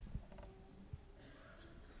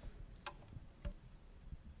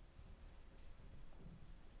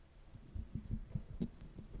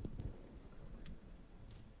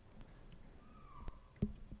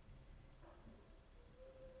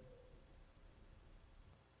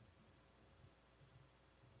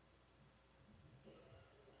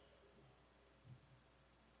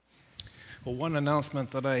Well, one announcement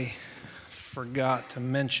that I forgot to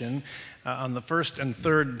mention, on the first and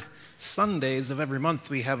third Sundays of every month,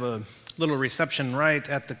 we have a little reception right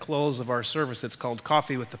at the close of our service. It's called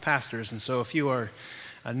Coffee with the Pastors. And so if you are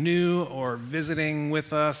new or visiting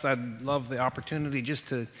with us, I'd love the opportunity just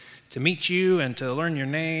to meet you and to learn your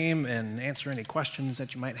name and answer any questions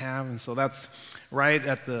that you might have. And so that's right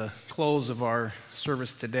at the close of our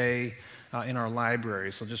service today in our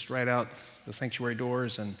library. So just right out the sanctuary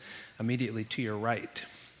doors and immediately to your right.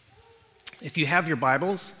 If you have your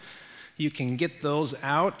Bibles, you can get those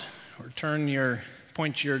out or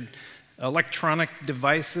point your electronic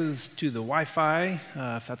devices to the Wi-Fi,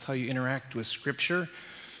 if that's how you interact with Scripture.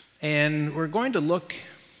 And we're going to look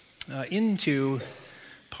into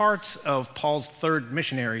parts of Paul's third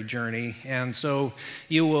missionary journey. And so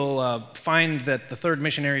you will find that the third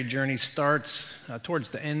missionary journey starts towards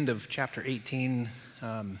the end of chapter 18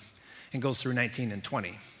 and goes through 19 and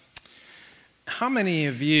 20. How many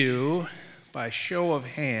of you, by show of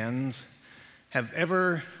hands, have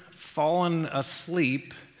ever fallen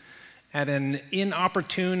asleep at an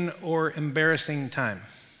inopportune or embarrassing time?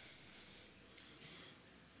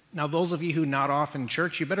 Now, those of you who nod off in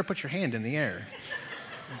church, you better put your hand in the air.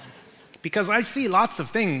 Because I see lots of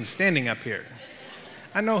things standing up here.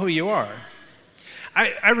 I know who you are.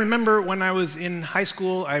 I remember when I was in high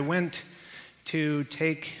school, I went to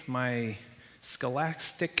take my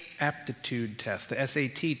Scholastic Aptitude Test, the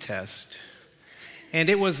SAT test. And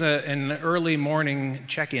it was an early morning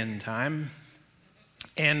check-in time.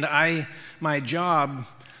 And my job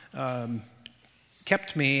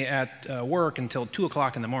kept me at work until 2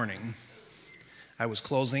 o'clock in the morning. I was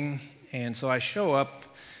closing, and so I show up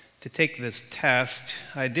to take this test.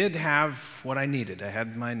 I did have what I needed. I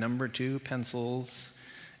had my number 2 pencils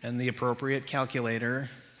and the appropriate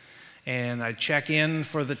calculator. And I check in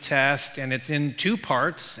for the test, and it's in 2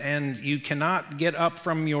 parts, and you cannot get up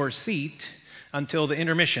from your seat until the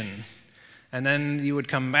intermission. And then you would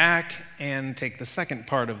come back and take the second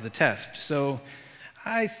part of the test. So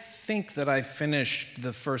I think that I finished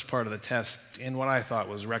the first part of the test in what I thought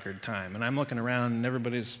was record time. And I'm looking around, and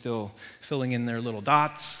everybody's still filling in their little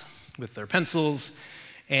dots with their pencils.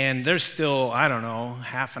 And there's still, I don't know,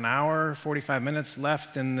 half an hour, 45 minutes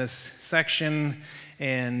left in this section.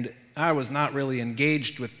 And I was not really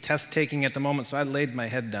engaged with test taking at the moment, so I laid my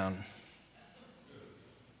head down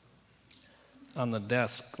on the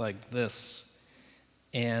desk like this.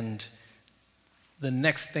 And the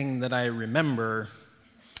next thing that I remember,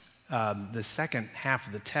 the second half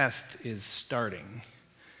of the test is starting.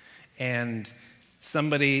 And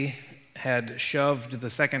somebody had shoved the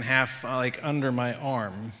second half under my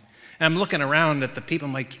arm. And I'm looking around at the people,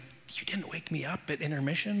 I'm like, you didn't wake me up at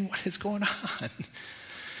intermission? What is going on?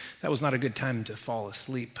 That was not a good time to fall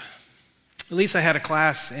asleep. At least I had a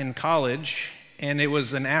class in college, and it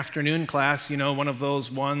was an afternoon class, one of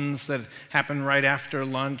those ones that happen right after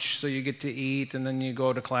lunch, so you get to eat, and then you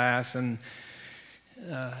go to class, and,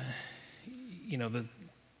 the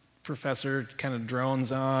professor kind of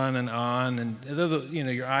drones on, and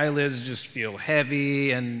your eyelids just feel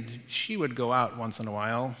heavy, and she would go out once in a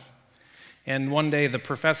while. And one day the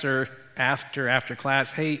professor asked her after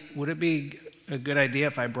class, hey, would it be a good idea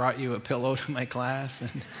if I brought you a pillow to my class?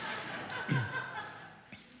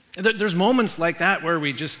 And there's moments like that where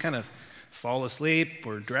we just kind of fall asleep,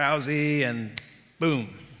 we're drowsy, and boom.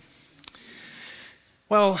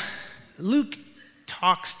 Well, Luke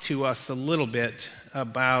talks to us a little bit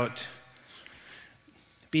about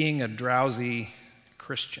being a drowsy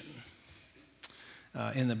Christian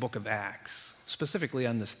in the book of Acts, specifically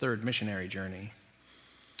on this third missionary journey.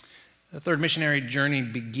 The third missionary journey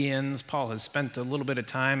begins. Paul has spent a little bit of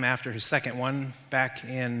time after his second one back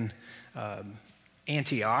in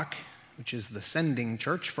Antioch, which is the sending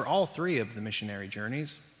church for all 3 of the missionary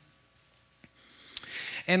journeys.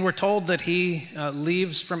 And we're told that he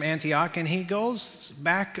leaves from Antioch and he goes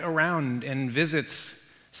back around and visits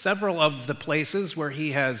several of the places where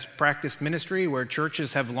he has practiced ministry, where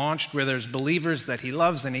churches have launched, where there's believers that he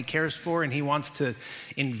loves and he cares for, and he wants to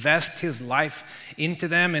invest his life into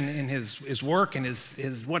them and in his work and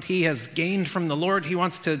his what he has gained from the Lord. He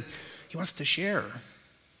wants to share.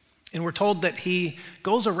 And we're told that he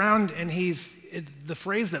goes around and the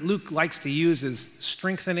phrase that Luke likes to use is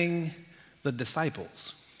strengthening the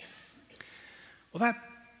disciples. Well,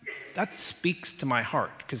 that speaks to my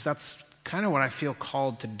heart, because that's kind of what I feel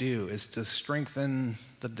called to do, is to strengthen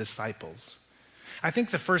the disciples. I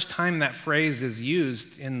think the first time that phrase is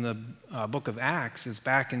used in the book of Acts is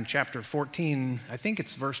back in chapter 14. I think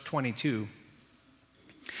it's verse 22.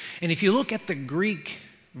 And if you look at the Greek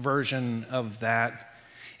version of that,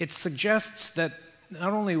 it suggests that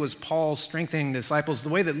not only was Paul strengthening the disciples, the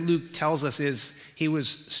way that Luke tells us is he was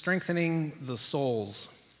strengthening the souls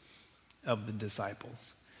of the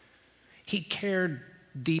disciples. He cared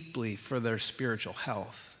deeply for their spiritual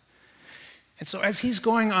health. And so as he's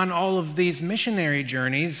going on all of these missionary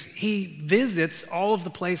journeys, he visits all of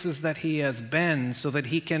the places that he has been so that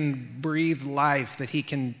he can breathe life, that he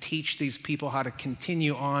can teach these people how to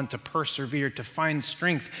continue on, to persevere, to find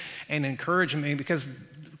strength and encouragement. Because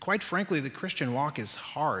quite frankly, the Christian walk is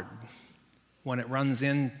hard when it runs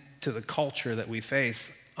into the culture that we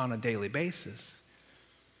face on a daily basis.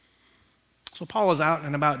 So Paul is out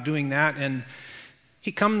and about doing that, and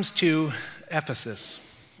he comes to Ephesus.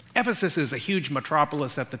 Ephesus is a huge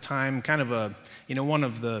metropolis at the time, kind of one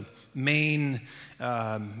of the main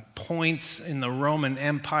points in the Roman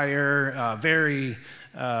Empire,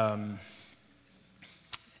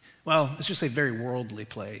 let's just say very worldly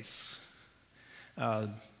place.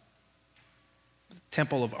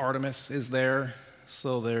 Temple of Artemis is there,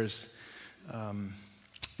 so there's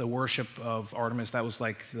the worship of Artemis. That was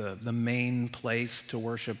like the main place to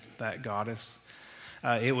worship that goddess.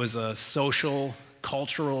 It was a social,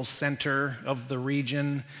 cultural center of the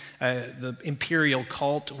region. The imperial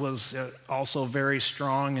cult was also very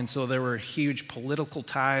strong, and so there were huge political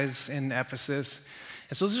ties in Ephesus.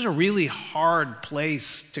 And so this is a really hard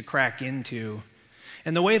place to crack into.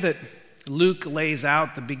 And the way that Luke lays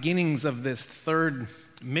out the beginnings of this third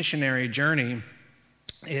missionary journey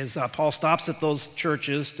is Paul stops at those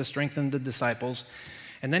churches to strengthen the disciples,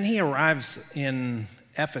 and then he arrives in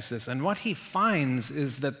Ephesus. And what he finds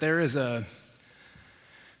is that there is a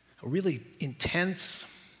really intense,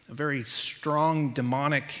 a very strong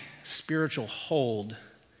demonic spiritual hold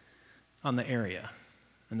on the area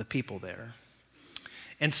and the people there.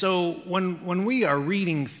 And so when we are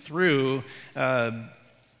reading through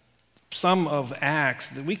some of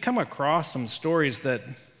Acts, we come across some stories that,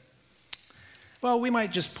 well, we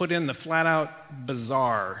might just put in the flat-out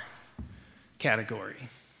bizarre category.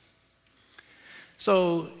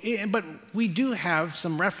 So, but we do have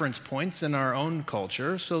some reference points in our own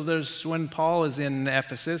culture. So there's, when Paul is in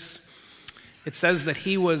Ephesus, it says that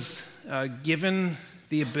he was given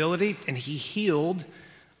the ability, and he healed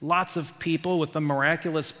lots of people with the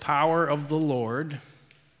miraculous power of the Lord.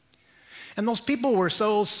 And those people were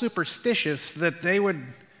so superstitious that they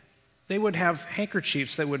would have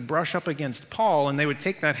handkerchiefs that would brush up against Paul, and they would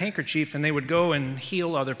take that handkerchief and they would go and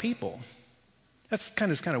heal other people. That's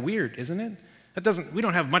kind of weird, isn't it? We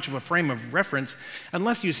don't have much of a frame of reference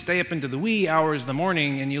unless you stay up into the wee hours of the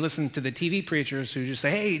morning and you listen to the TV preachers who just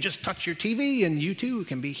say, hey, just touch your TV and you too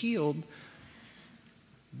can be healed.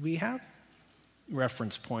 We have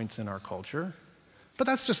reference points in our culture, but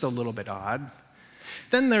that's just a little bit odd.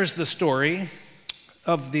 Then there's the story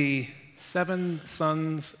of the 7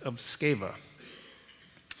 sons of Sceva.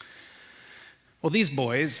 Well, these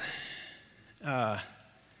boys,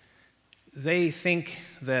 they think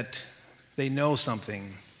that they know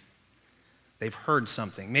something. They've heard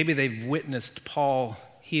something. Maybe they've witnessed Paul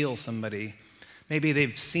heal somebody. Maybe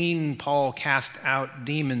they've seen Paul cast out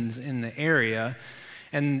demons in the area.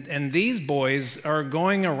 And these boys are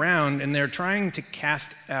going around and they're trying to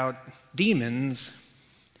cast out demons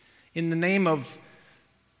in the name of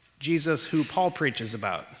Jesus, who Paul preaches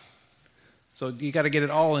about. So you got to get it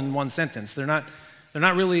all in one sentence. They're not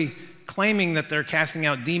really claiming that they're casting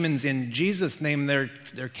out demons in Jesus' name. They're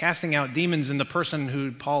casting out demons in the person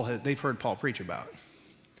who they've heard Paul preach about.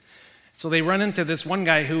 So they run into this one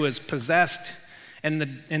guy who is possessed, and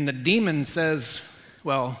the demon says,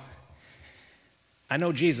 well, I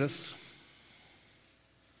know Jesus.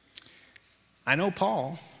 I know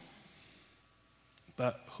Paul.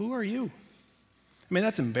 But who are you? I mean,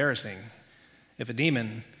 that's embarrassing if a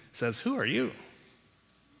demon says, who are you?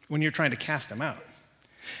 When you're trying to cast him out.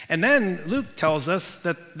 And then Luke tells us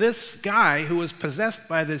that this guy who was possessed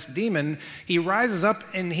by this demon, he rises up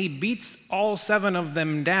and he beats all 7 of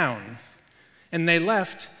them down. And they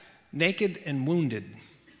left naked and wounded.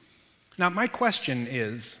 Now, my question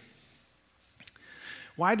is,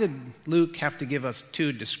 why did Luke have to give us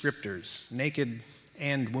 2 descriptors, naked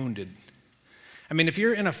and wounded? I mean, if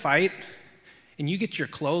you're in a fight and you get your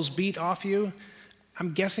clothes beat off you,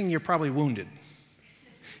 I'm guessing you're probably wounded.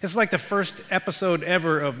 It's like the first episode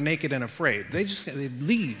ever of Naked and Afraid. They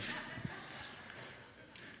leave.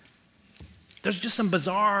 There's just some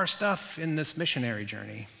bizarre stuff in this missionary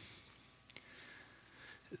journey.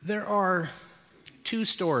 There are 2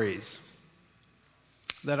 stories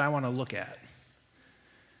that I want to look at.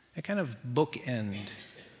 They kind of bookend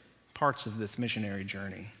parts of this missionary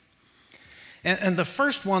journey. And the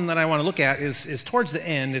first one that I want to look at is towards the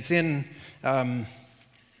end. It's in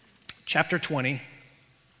chapter 20.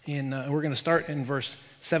 We're going to start in verse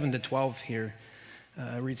 7 to 12 here.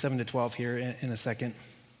 Read 7 to 12 here in a second.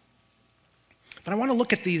 But I want to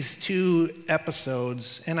look at these two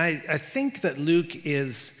episodes, and I think that Luke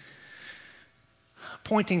is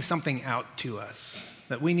pointing something out to us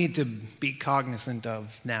that we need to be cognizant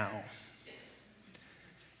of now.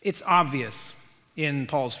 It's obvious in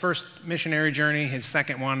Paul's first missionary journey, his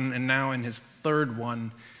second one, and now in his third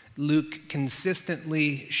one, Luke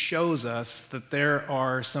consistently shows us that there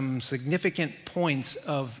are some significant points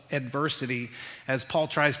of adversity as Paul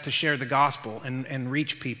tries to share the gospel and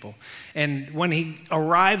reach people. And when he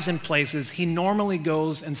arrives in places, he normally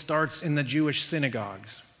goes and starts in the Jewish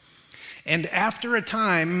synagogues. And after a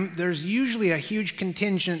time, there's usually a huge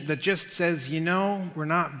contingent that just says, we're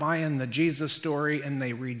not buying the Jesus story, and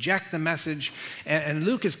they reject the message. And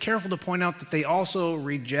Luke is careful to point out that they also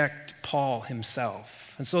reject Paul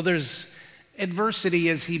himself. And so there's adversity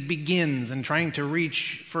as he begins and trying to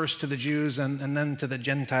reach first to the Jews and then to the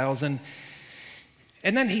Gentiles. And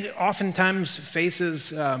then he oftentimes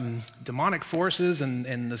faces demonic forces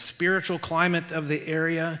and the spiritual climate of the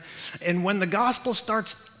area. And when the gospel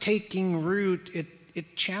starts taking root,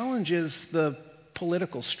 it challenges the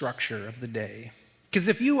political structure of the day. Because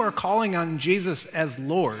if you are calling on Jesus as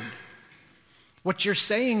Lord, what you're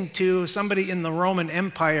saying to somebody in the Roman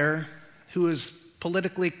Empire who is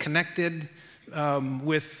politically connected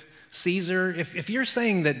with Caesar, if you're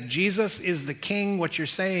saying that Jesus is the king, what you're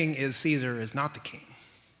saying is Caesar is not the king.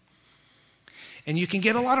 And you can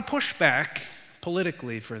get a lot of pushback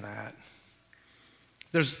politically for that.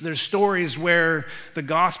 There's stories where the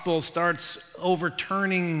gospel starts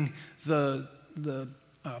overturning the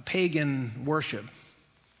pagan worship.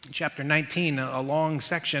 In chapter 19, a long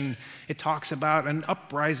section, it talks about an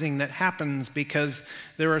uprising that happens because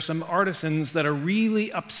there are some artisans that are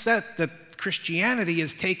really upset that Christianity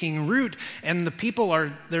is taking root, and the people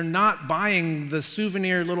they're not buying the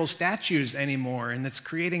souvenir little statues anymore, and it's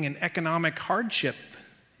creating an economic hardship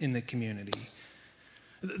in the community.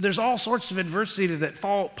 There's all sorts of adversity that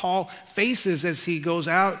Paul faces as he goes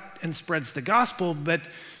out and spreads the gospel, but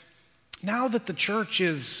now that the church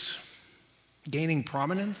is gaining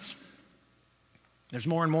prominence, there's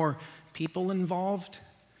more and more people involved.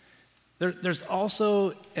 There's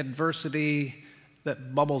also adversity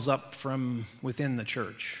that bubbles up from within the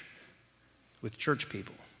church, with church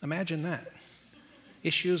people. Imagine that.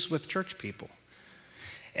 Issues with church people.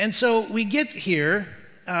 And so we get here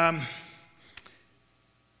to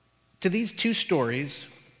these two stories,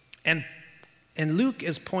 and Luke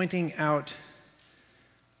is pointing out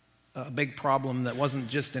a big problem that wasn't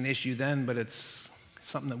just an issue then, but it's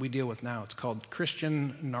something that we deal with now. It's called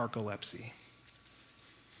Christian narcolepsy.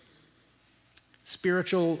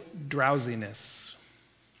 Spiritual drowsiness,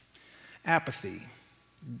 apathy,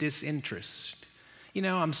 disinterest.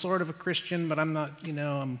 I'm sort of a Christian, but I'm not,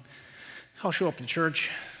 I'll show up to church,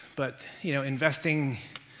 but, investing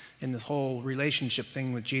in this whole relationship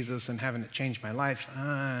thing with Jesus and having it change my life,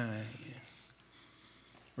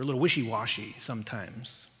 we're a little wishy-washy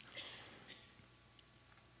sometimes.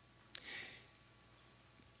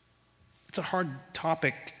 It's a hard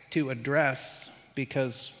topic to address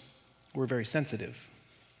because we're very sensitive.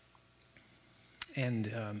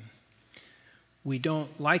 And we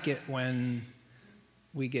don't like it when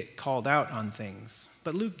we get called out on things.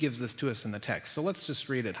 But Luke gives this to us in the text. So let's just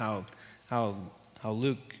read it how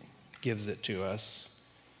Luke gives it to us.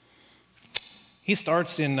 He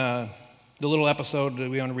starts in the little episode that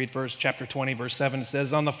we want to read first, chapter 20, verse 7. It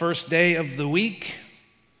says, "On the first day of the week,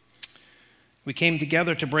 we came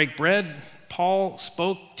together to break bread. Paul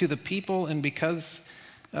spoke to the people, and because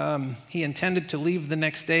he intended to leave the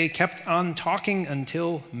next day, kept on talking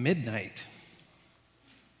until midnight."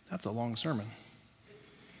 That's a long sermon.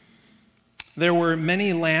 "There were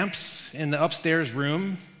many lamps in the upstairs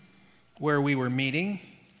room where we were meeting.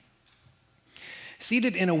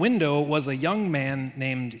 Seated in a window was a young man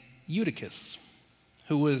named Eutychus,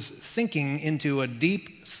 who was sinking into a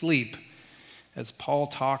deep sleep as Paul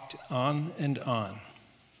talked on and on.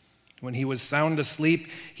 When he was sound asleep,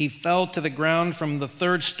 he fell to the ground from the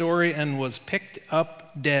third story and was picked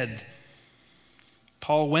up dead.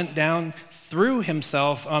 Paul went down, threw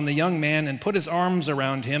himself on the young man, and put his arms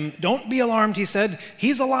around him. 'Don't be alarmed,' he said.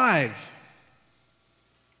 'He's alive.'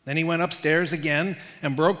 Then he went upstairs again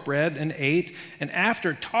and broke bread and ate, and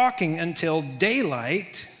after talking until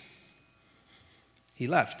daylight, he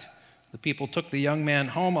left. The people took the young man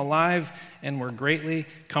home alive and were greatly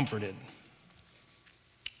comforted."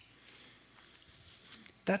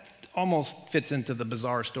 That almost fits into the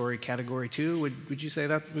bizarre story category too. Would you say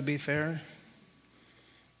that would be fair?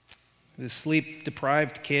 This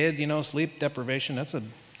sleep-deprived kid, sleep deprivation, that's a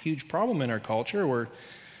huge problem in our culture. We're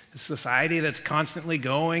a society that's constantly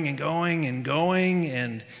going and going and going,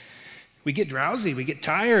 and we get drowsy, we get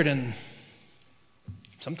tired, and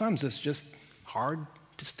sometimes it's just hard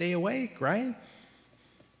to stay awake, right?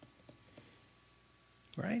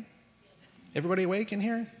 Right? Everybody awake in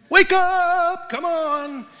here? Wake up! Come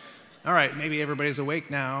on! All right, maybe everybody's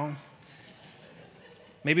awake now.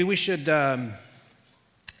 Maybe we should, when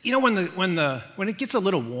it gets a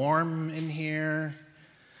little warm in here,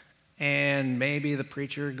 and maybe the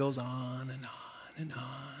preacher goes on and on and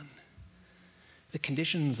on, the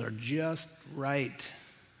conditions are just right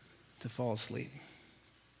to fall asleep.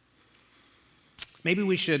 Maybe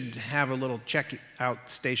we should have a little check-out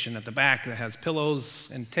station at the back that has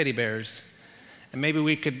pillows and teddy bears. And maybe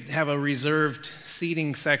we could have a reserved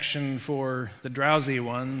seating section for the drowsy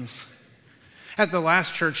ones. At the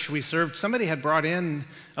last church we served, somebody had brought in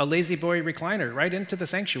a lazy boy recliner right into the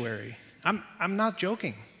sanctuary. I'm not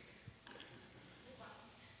joking.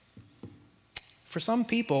 For some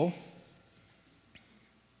people,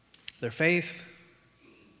 their faith,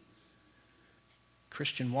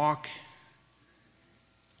 Christian walk,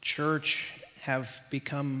 church have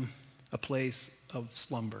become a place of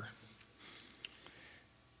slumber.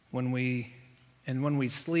 When we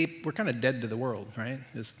sleep, we're kind of dead to the world, right?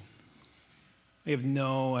 We have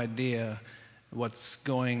no idea what's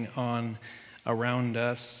going on around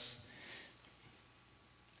us.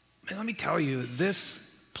 And let me tell you,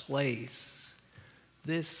 this place,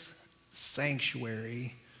 this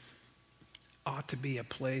sanctuary, ought to be a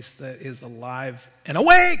place that is alive and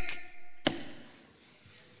awake.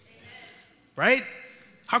 Right?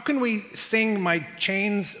 How can we sing "My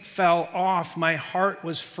chains fell off, my heart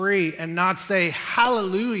was free," and not say,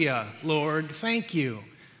 "Hallelujah, Lord, thank you"?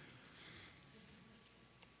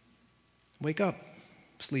 Wake up,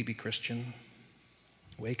 sleepy Christian.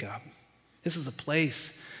 Wake up. This is a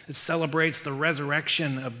place that celebrates the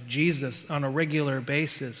resurrection of Jesus on a regular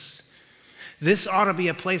basis. This ought to be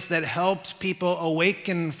a place that helps people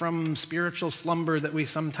awaken from spiritual slumber that we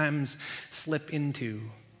sometimes slip into.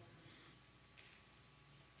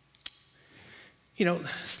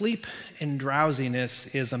 Sleep and drowsiness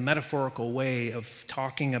is a metaphorical way of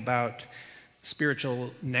talking about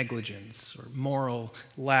spiritual negligence or moral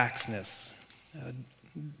laxness.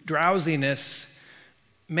 Drowsiness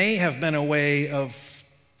may have been a way of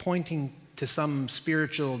pointing to some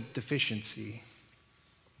spiritual deficiency.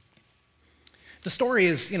 The story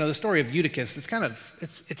is, the story of Eutychus.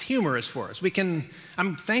 It's humorous for us.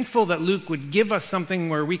 I'm thankful that Luke would give us something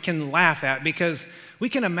where we can laugh at, because we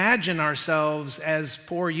can imagine ourselves as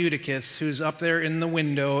poor Eutychus, who's up there in the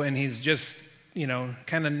window and he's just,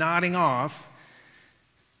 kind of nodding off.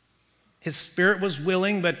 His spirit was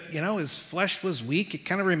willing, but, his flesh was weak. It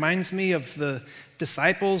kind of reminds me of the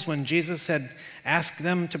disciples when Jesus had asked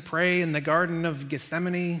them to pray in the Garden of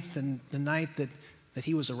Gethsemane the night that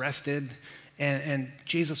he was arrested. And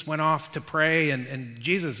Jesus went off to pray, and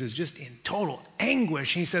Jesus is just in total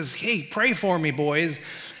anguish. He says, "Hey, pray for me, boys."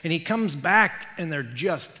 And he comes back, and they're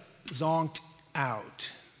just zonked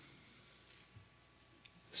out.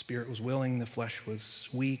 The spirit was willing, the flesh was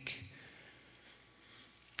weak.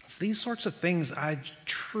 It's these sorts of things I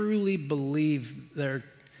truly believe they're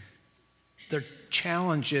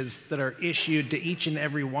challenges that are issued to each and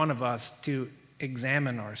every one of us to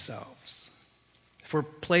examine ourselves. For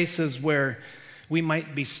places where we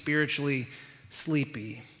might be spiritually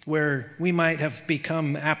sleepy, where we might have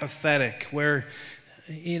become apathetic, where,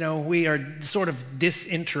 we are sort of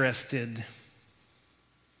disinterested.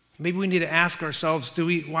 Maybe we need to ask ourselves,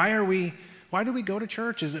 why do we go to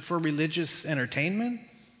church? Is it for religious entertainment?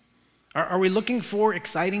 Are we looking for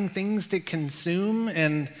exciting things to consume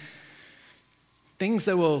and things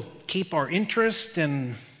that will keep our interest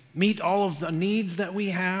and meet all of the needs that we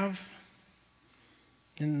have?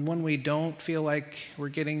 And when we don't feel like we're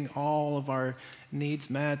getting all of our needs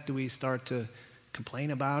met, do we start to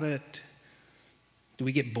complain about it? Do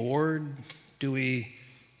we get bored? Do we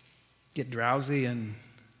get drowsy and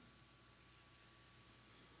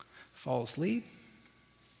fall asleep?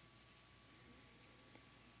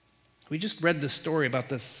 We just read this story about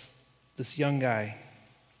this young guy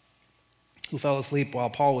who fell asleep while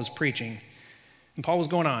Paul was preaching. And Paul was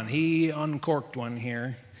going on. He uncorked one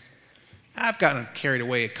here. I've gotten carried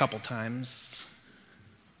away a couple times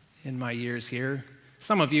in my years here.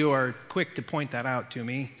 Some of you are quick to point that out to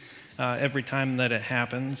me every time that it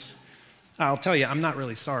happens. I'll tell you, I'm not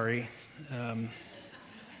really sorry.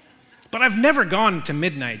 But I've never gone to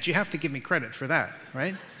midnight. You have to give me credit for that,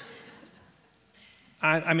 right?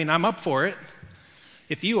 I'm up for it.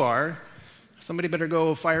 If you are, somebody better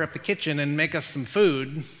go fire up the kitchen and make us some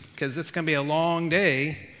food, because it's going to be a long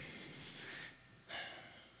day.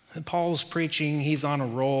 Paul's preaching, he's on a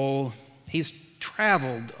roll. He's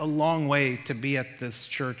traveled a long way to be at this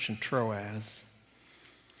church in Troas.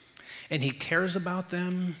 And he cares about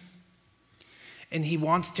them, and he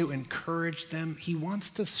wants to encourage them. He wants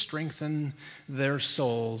to strengthen their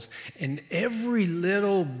souls. And every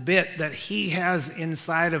little bit that he has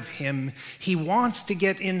inside of him, he wants to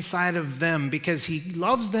get inside of them because he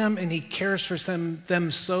loves them and he cares for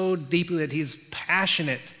them so deeply that he's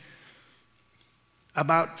passionate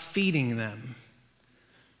about feeding them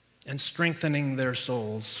and strengthening their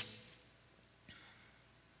souls.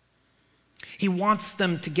 He wants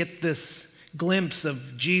them to get this glimpse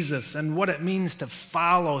of Jesus and what it means to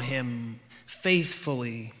follow him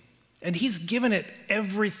faithfully. And he's given it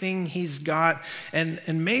everything he's got. And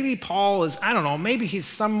maybe Paul is, I don't know, maybe he's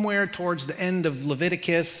somewhere towards the end of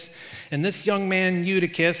Leviticus. And this young man,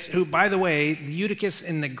 Eutychus, who, by the way, Eutychus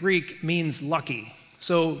in the Greek means lucky.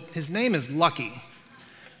 So his name is Lucky.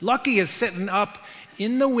 Lucky is sitting up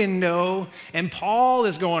in the window, and Paul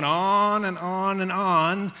is going on and on and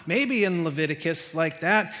on, maybe in Leviticus like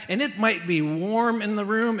that, and it might be warm in the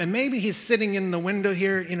room, and maybe he's sitting in the window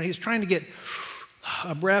here, he's trying to get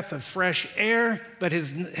a breath of fresh air, but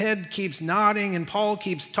his head keeps nodding, and Paul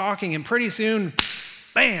keeps talking, and pretty soon,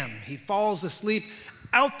 bam, he falls asleep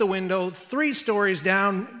out the window, 3 stories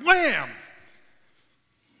down, wham!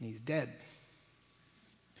 He's dead.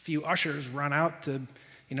 A few ushers run out to,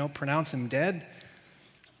 pronounce him dead.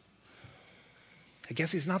 I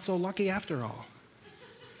guess he's not so lucky after all.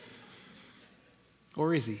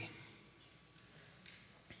 Or is he?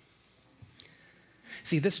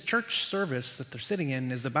 See, this church service that they're sitting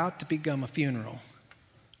in is about to become a funeral.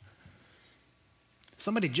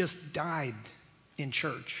 Somebody just died in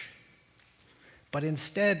church. But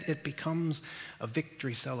instead, it becomes a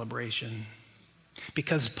victory celebration.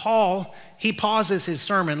 Because Paul, he pauses his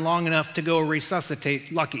sermon long enough to go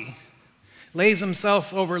resuscitate Lucky. Lays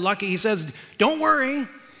himself over Lucky. He says, don't worry,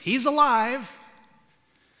 he's alive.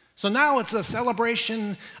 So now it's a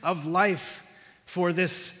celebration of life for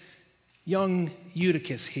this young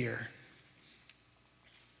Eutychus here.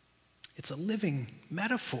 It's a living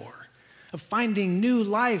metaphor of finding new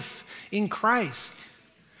life in Christ.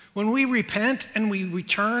 When we repent and we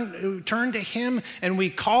turn to him and we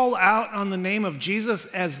call out on the name of Jesus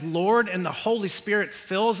as Lord and the Holy Spirit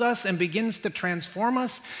fills us and begins to transform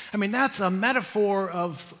us, that's a metaphor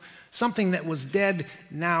of something that was dead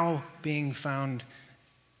now being found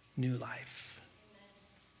new life.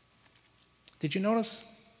 Did you notice?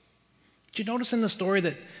 Did you notice in the story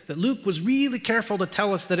that Luke was really careful to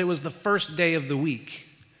tell us that it was the first day of the week?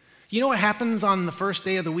 You know what happens on the first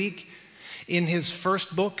day of the week? In his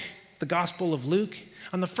first book, the Gospel of Luke,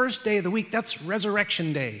 on the first day of the week, that's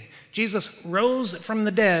Resurrection Day. Jesus rose from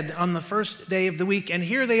the dead on the first day of the week, and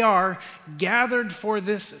here they are, gathered for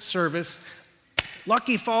this service.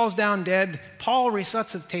 Lucky falls down dead. Paul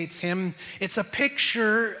resuscitates him. It's a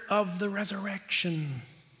picture of the resurrection.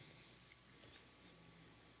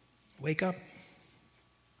 Wake up.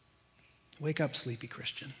 Wake up, sleepy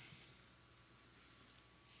Christian.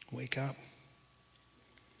 Wake up.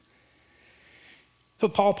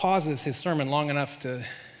 But Paul pauses his sermon long enough to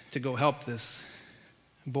go help this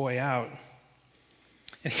boy out.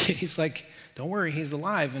 And he's like, don't worry, he's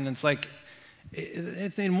alive. And it's like,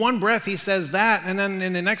 in one breath he says that, and then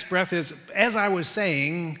in the next breath is, as I was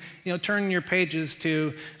saying, turn your pages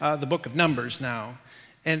to the book of Numbers now.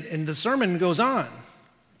 And the sermon goes on.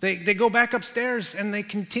 They go back upstairs and they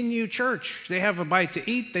continue church. They have a bite to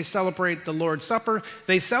eat. They celebrate the Lord's Supper.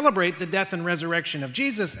 They celebrate the death and resurrection of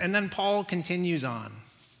Jesus. And then Paul continues on.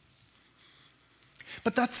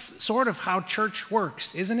 But that's sort of how church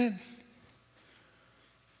works, isn't it?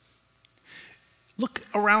 Look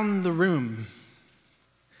around the room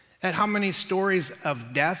at how many stories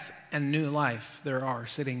of death and new life there are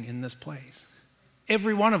sitting in this place.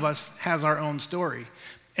 Every one of us has our own story.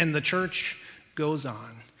 And the church goes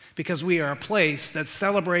on. Because we are a place that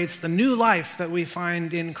celebrates the new life that we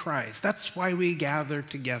find in Christ. That's why we gather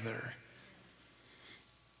together.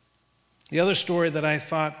 The other story that I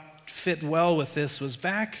thought fit well with this was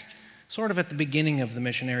back sort of at the beginning of the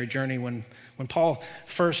missionary journey when Paul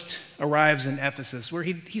first arrives in Ephesus, where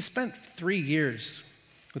he spent 3 years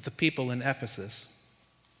with the people in Ephesus.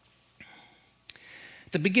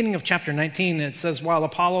 At the beginning of chapter 19, it says, while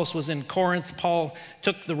Apollos was in Corinth, Paul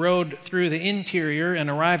took the road through the interior and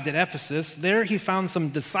arrived at Ephesus. There he found some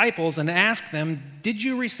disciples and asked them, did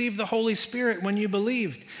you receive the Holy Spirit when you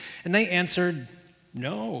believed? And they answered,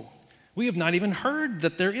 no, we have not even heard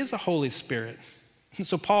that there is a Holy Spirit. And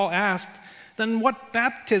so Paul asked, then what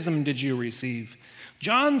baptism did you receive?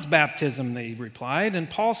 John's baptism, they replied, and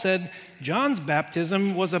Paul said John's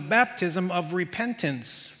baptism was a baptism of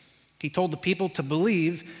repentance. He told the people to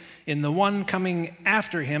believe in the one coming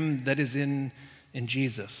after him, that is in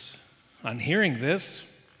Jesus. On hearing this,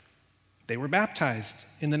 they were baptized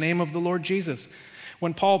in the name of the Lord Jesus.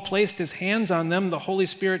 When Paul placed his hands on them, the Holy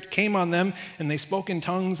Spirit came on them, and they spoke in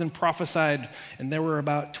tongues and prophesied, and there were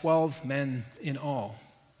about 12 men in all.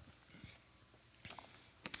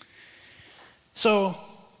 So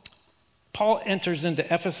Paul enters into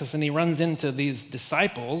Ephesus and he runs into these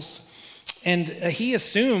disciples, and he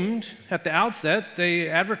assumed at the outset they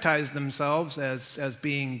advertised themselves as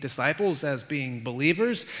being disciples, as being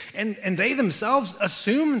believers, and they themselves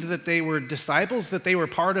assumed that they were disciples, that they were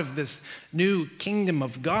part of this new kingdom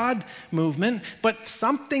of God movement, but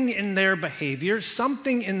something in their behavior,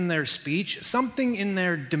 something in their speech, something in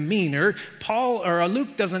their demeanor,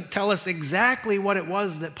 Luke doesn't tell us exactly what it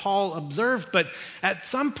was that Paul observed, but at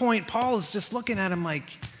some point Paul is just looking at him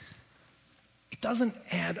like, it doesn't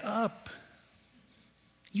add up.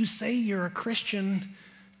 You say you're a Christian,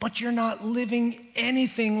 but you're not living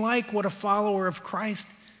anything like what a follower of Christ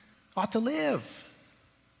ought to live.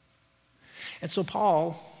 And so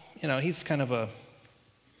Paul, he's kind of a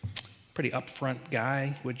pretty upfront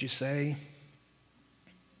guy, would you say?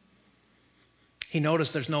 He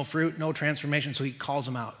noticed there's no fruit, no transformation, so he calls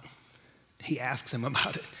him out. He asks him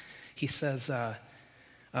about it. He says,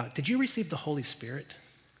 did you receive the Holy Spirit?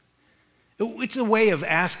 It's a way of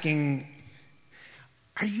asking,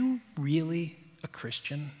 are you really a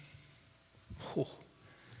Christian? Oh,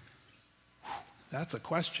 that's a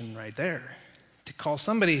question right there. To call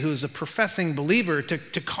somebody who's a professing believer,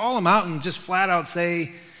 to call them out and just flat out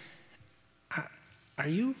say, are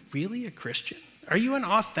you really a Christian? Are you an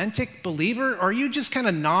authentic believer? Or are you just kind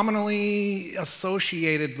of nominally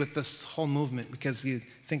associated with this whole movement because you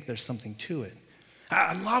think there's something to it?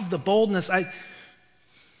 I love the boldness. I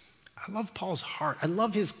love Paul's heart. I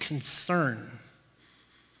love his concern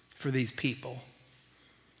for these people.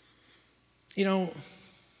 We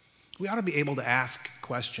ought to be able to ask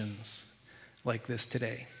questions like this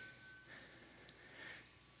today.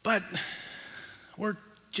 But we're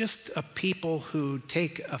just a people who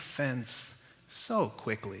take offense so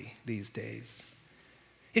quickly these days.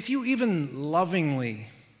 If you even lovingly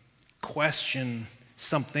question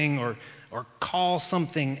something or call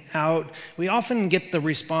something out, we often get the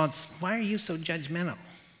response, why are you so judgmental?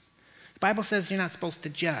 The Bible says you're not supposed to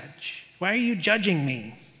judge. Why are you judging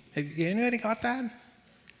me? Have anybody got that?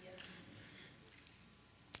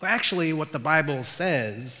 Well, actually, what the Bible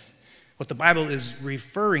says, what the Bible is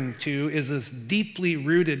referring to, is this deeply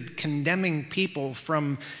rooted condemning people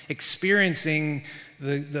from experiencing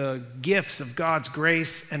the gifts of God's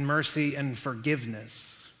grace and mercy and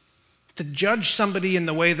forgiveness. To judge somebody in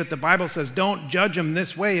the way that the Bible says, don't judge them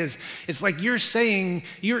this way, it's like you're saying,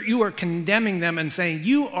 you are condemning them and saying,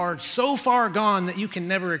 you are so far gone that you can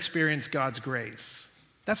never experience God's grace.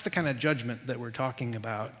 That's the kind of judgment that we're talking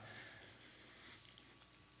about.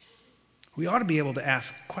 We ought to be able to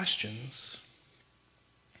ask questions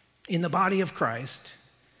in the body of Christ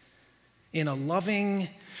in a loving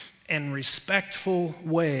and respectful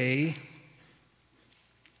way.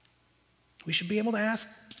 We should be able to ask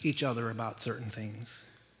each other about certain things.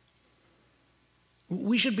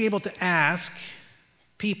 We should be able to ask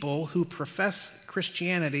people who profess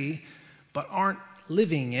Christianity but aren't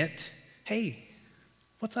living it, hey,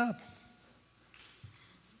 what's up?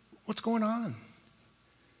 What's going on?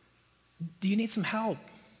 Do you need some help?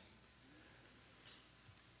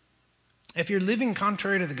 If you're living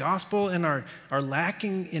contrary to the gospel and are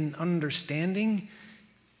lacking in understanding,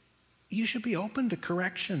 you should be open to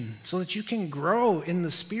correction so that you can grow in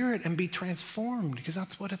the Spirit and be transformed, because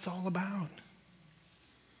that's what it's all about.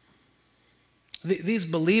 These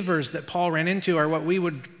believers that Paul ran into are what we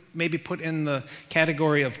would maybe put in the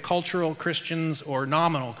category of cultural Christians or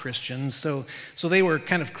nominal Christians. So they were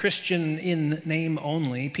kind of Christian in name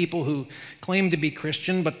only, people who claim to be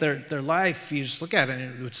Christian, but their life, you just look at it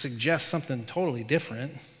and it would suggest something totally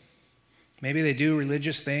different. Maybe they do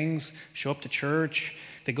religious things, show up to church,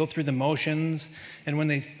 they go through the motions, and when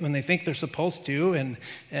they think they're supposed to,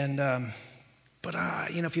 but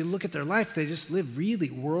if you look at their life, they just live really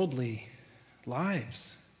worldly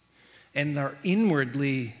lives, and are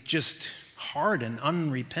inwardly just hard and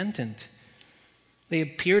unrepentant. They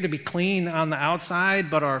appear to be clean on the outside,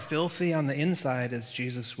 but are filthy on the inside, as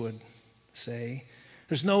Jesus would say.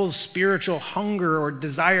 There's no spiritual hunger or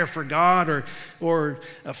desire for God or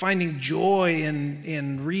finding joy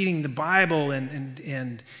in reading the Bible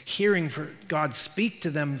and hearing for God speak to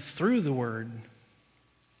them through the Word.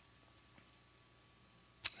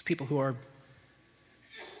 People who are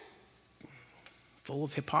full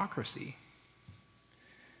of hypocrisy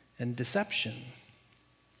and deception.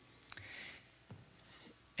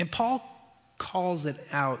 And Paul calls it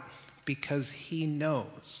out because he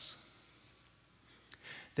knows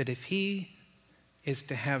that if he is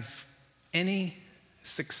to have any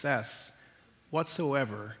success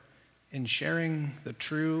whatsoever in sharing the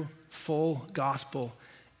true, full gospel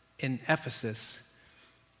in Ephesus,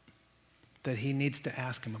 that he needs to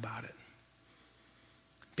ask him about it.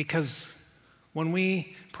 Because when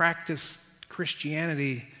we practice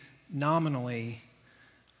Christianity nominally,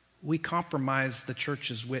 we compromise the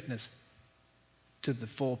church's witness to the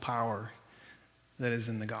full power that is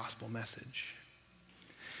in the gospel message.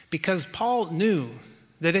 Because Paul knew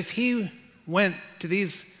that if he went to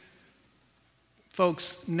these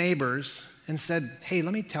folks' neighbors and said, hey,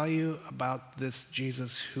 let me tell you about this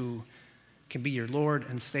Jesus who can be your Lord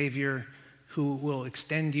and Savior, who will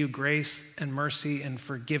extend you grace and mercy and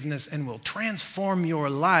forgiveness and will transform your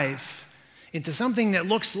life into something that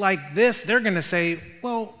looks like this, they're going to say,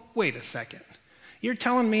 well, wait a second. You're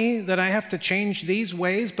telling me that I have to change these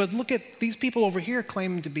ways, but look at these people over here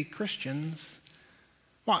claiming to be Christians.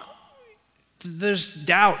 Well, there's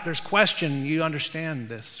doubt, there's question. You understand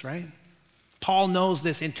this, right? Paul knows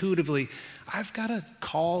this intuitively. I've got to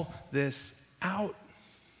call this out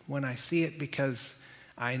when I see it because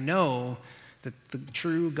I know that the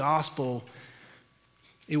true gospel,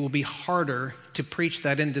 it will be harder to preach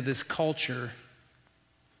that into this culture.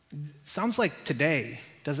 Sounds like today,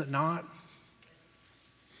 does it not?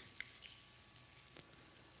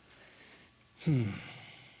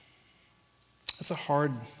 That's a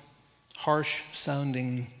hard, harsh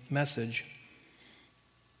sounding message.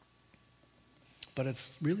 But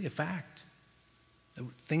it's really a fact.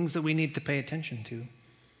 Things that we need to pay attention to.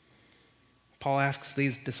 Paul asks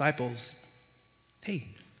these disciples, hey,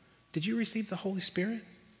 did you receive the Holy Spirit?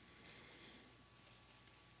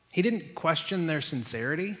 He didn't question their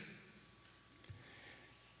sincerity.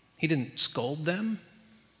 He didn't scold them.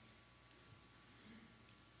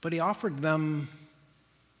 But he offered them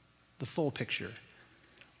the full picture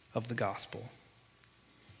of the gospel.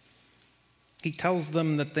 He tells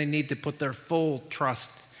them that they need to put their full trust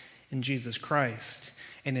in Jesus Christ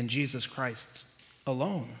and in Jesus Christ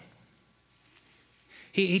alone.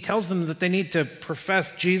 He tells them that they need to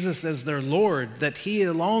profess Jesus as their Lord, that he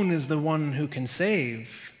alone is the one who can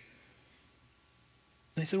save.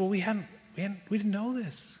 They said, well, we didn't know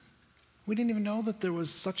this. We didn't even know that there was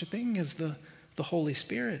such a thing as the Holy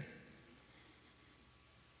Spirit.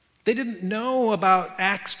 They didn't know about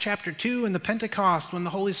Acts chapter 2 and the Pentecost when the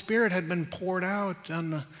Holy Spirit had been poured out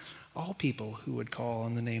on all people who would call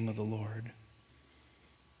on the name of the Lord.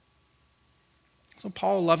 So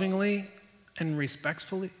Paul lovingly and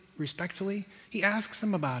respectfully, he asks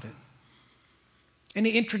them about it. And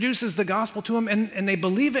he introduces the gospel to them, and they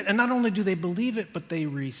believe it. And not only do they believe it, but they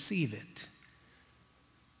receive it.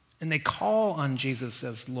 And they call on Jesus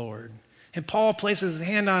as Lord. And Paul places his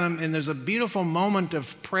hand on them, and there's a beautiful moment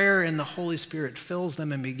of prayer, and the Holy Spirit fills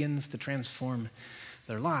them and begins to transform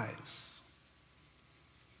their lives.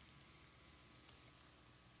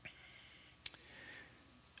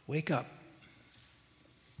 Wake up,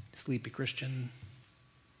 sleepy Christian.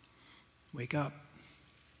 Wake up.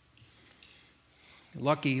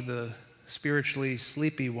 Lucky the spiritually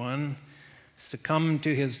sleepy one succumbed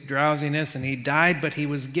to his drowsiness, and he died, but he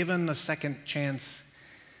was given a second chance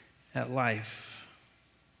at life.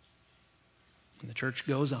 And the church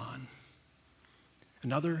goes on.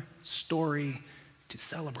 Another story to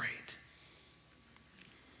celebrate.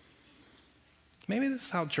 Maybe this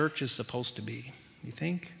is how church is supposed to be, you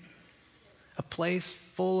think? A place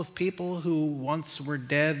full of people who once were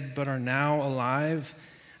dead but are now alive.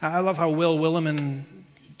 I love how Will Willimon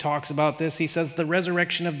talks about this. He says the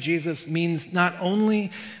resurrection of Jesus means not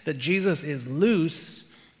only that Jesus is loose,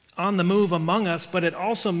 on the move among us, but it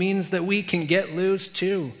also means that we can get loose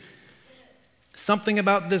too. Something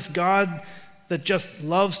about this God that just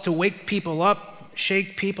loves to wake people up,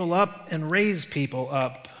 shake people up, and raise people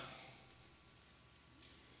up.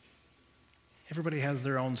 Everybody has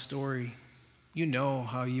their own story. You know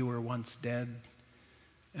how you were once dead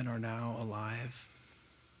and are now alive.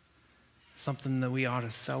 Something that we ought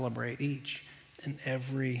to celebrate each and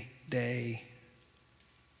every day.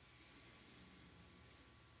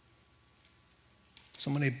 So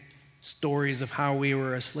many stories of how we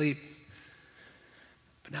were asleep,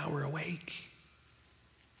 but now we're awake.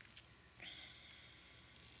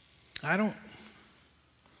 I don't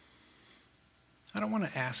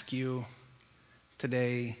want to ask you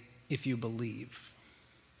today if you believe.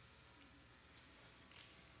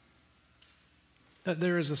 That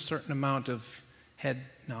there is a certain amount of head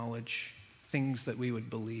knowledge, things that we would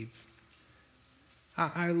believe.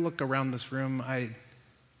 I look around this room, I've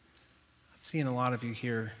seen a lot of you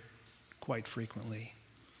here quite frequently.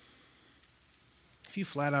 If you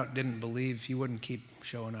flat out didn't believe, you wouldn't keep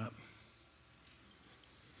showing up.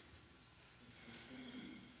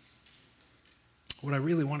 What I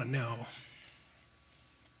really want to know,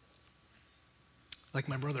 like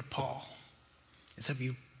my brother Paul, is have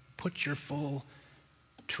you put your full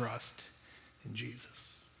trust in Jesus?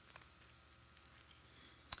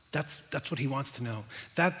 That's what he wants to know.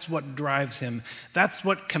 That's what drives him. That's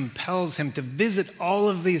what compels him to visit all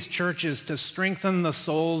of these churches to strengthen the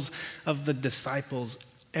souls of the disciples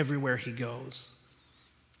everywhere he goes.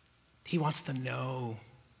 He wants to know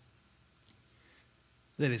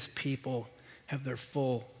that his people have their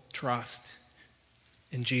full trust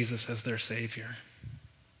in Jesus as their Savior.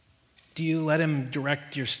 Do you let him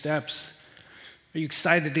direct your steps? Are you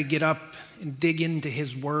excited to get up and dig into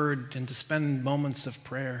his word and to spend moments of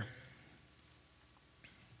prayer?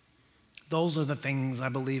 Those are the things I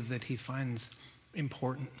believe that he finds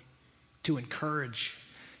important to encourage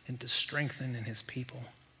and to strengthen in his people.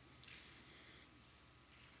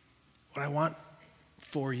 What I want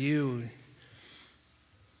for you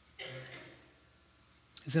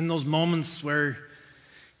is in those moments where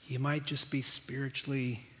you might just be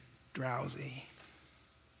spiritually drowsy,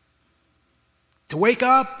 to wake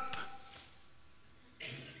up,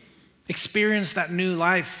 experience that new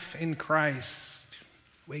life in Christ.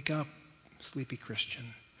 Wake up, sleepy Christian.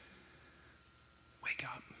 Wake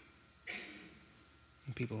up.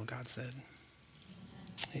 And people of God said,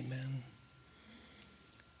 amen.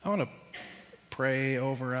 I want to pray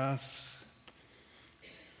over us.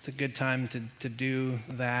 It's a good time to do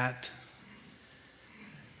that.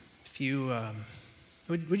 If you,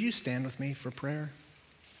 would you stand with me for prayer?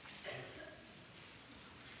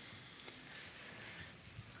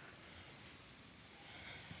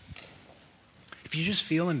 If you're just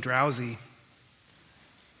feeling drowsy,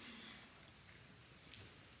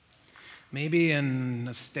 maybe in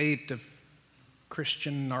a state of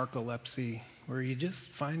Christian narcolepsy where you just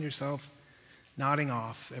find yourself nodding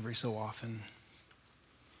off every so often.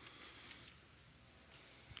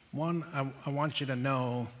 One, I want you to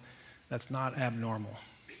know that's not abnormal.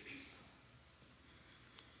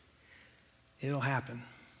 It'll happen.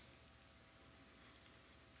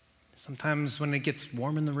 Sometimes when it gets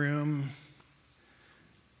warm in the room,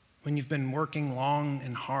 when you've been working long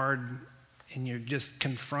and hard and you're just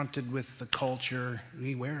confronted with the culture,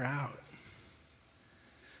 we wear out.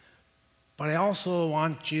 But I also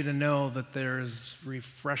want you to know that there's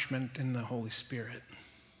refreshment in the Holy Spirit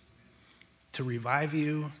to revive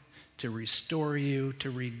you, to restore you,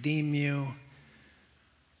 to redeem you.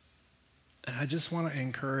 And I just want to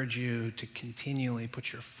encourage you to continually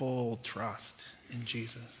put your full trust in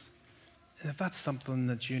Jesus. And if that's something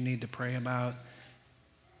that you need to pray about,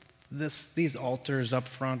 these altars up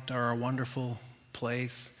front are a wonderful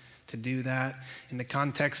place to do that. In the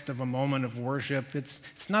context of a moment of worship,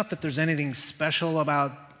 it's not that there's anything special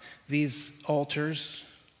about these altars.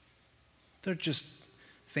 They're just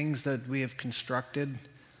things that we have constructed.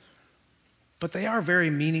 But they are very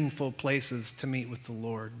meaningful places to meet with the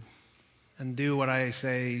Lord and do what I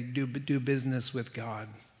say, do business with God.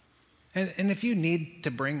 And if you need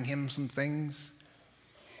to bring him some things,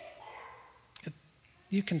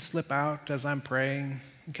 you can slip out as I'm praying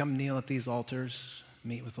and come kneel at these altars,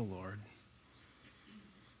 meet with the Lord.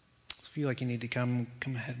 If you feel like you need to come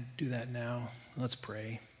ahead and do that now. Let's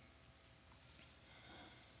pray.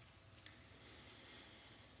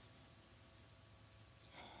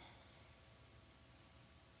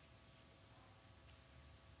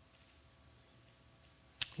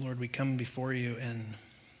 Lord, we come before you and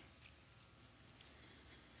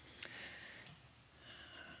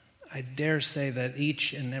I dare say that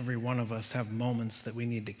each and every one of us have moments that we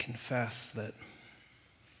need to confess that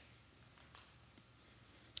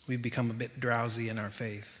we've become a bit drowsy in our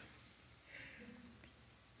faith.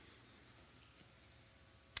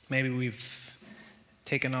 Maybe we've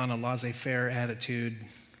taken on a laissez-faire attitude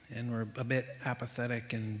and we're a bit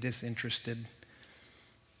apathetic and disinterested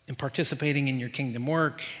in participating in your kingdom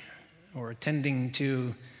work or attending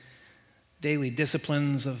to daily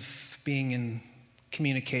disciplines of being in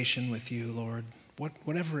communication with you, Lord.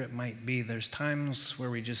 Whatever it might be, there's times where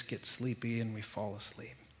we just get sleepy and we fall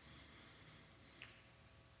asleep.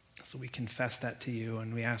 So we confess that to you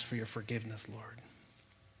and we ask for your forgiveness, Lord.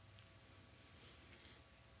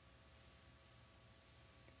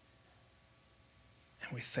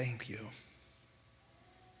 And we thank you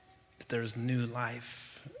that there's new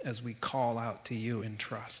life as we call out to you in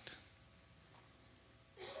trust.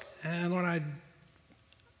 And Lord,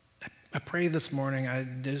 I I pray this morning, I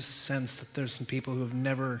just sense that there's some people who have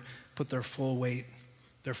never put their full weight,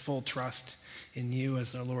 their full trust in you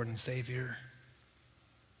as their Lord and Savior.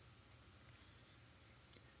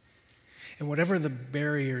 And whatever the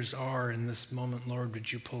barriers are in this moment, Lord,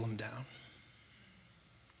 would you pull them down?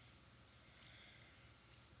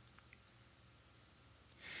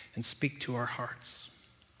 And speak to our hearts.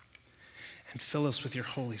 And fill us with your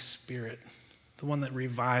Holy Spirit, the one that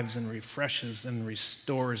revives and refreshes and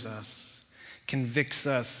restores us, convicts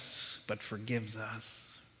us, but forgives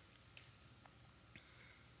us,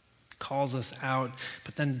 calls us out,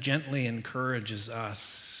 but then gently encourages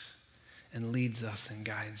us and leads us and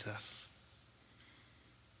guides us.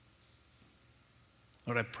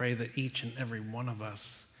 Lord, I pray that each and every one of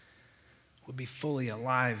us would be fully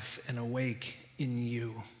alive and awake in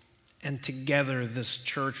you. And together this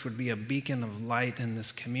church would be a beacon of light in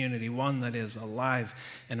this community, one that is alive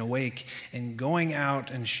and awake and going out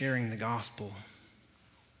and sharing the gospel.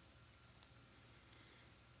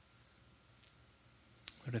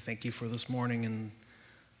 Lord, I thank you for this morning and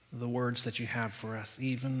the words that you have for us,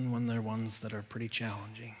 even when they're ones that are pretty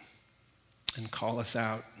challenging. And call us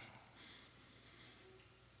out.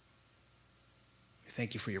 We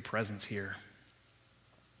thank you for your presence here,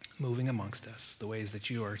 moving amongst us, the ways that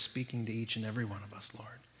you are speaking to each and every one of us,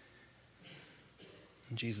 Lord.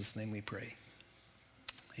 In Jesus' name we pray.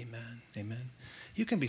 Amen. Amen. You can be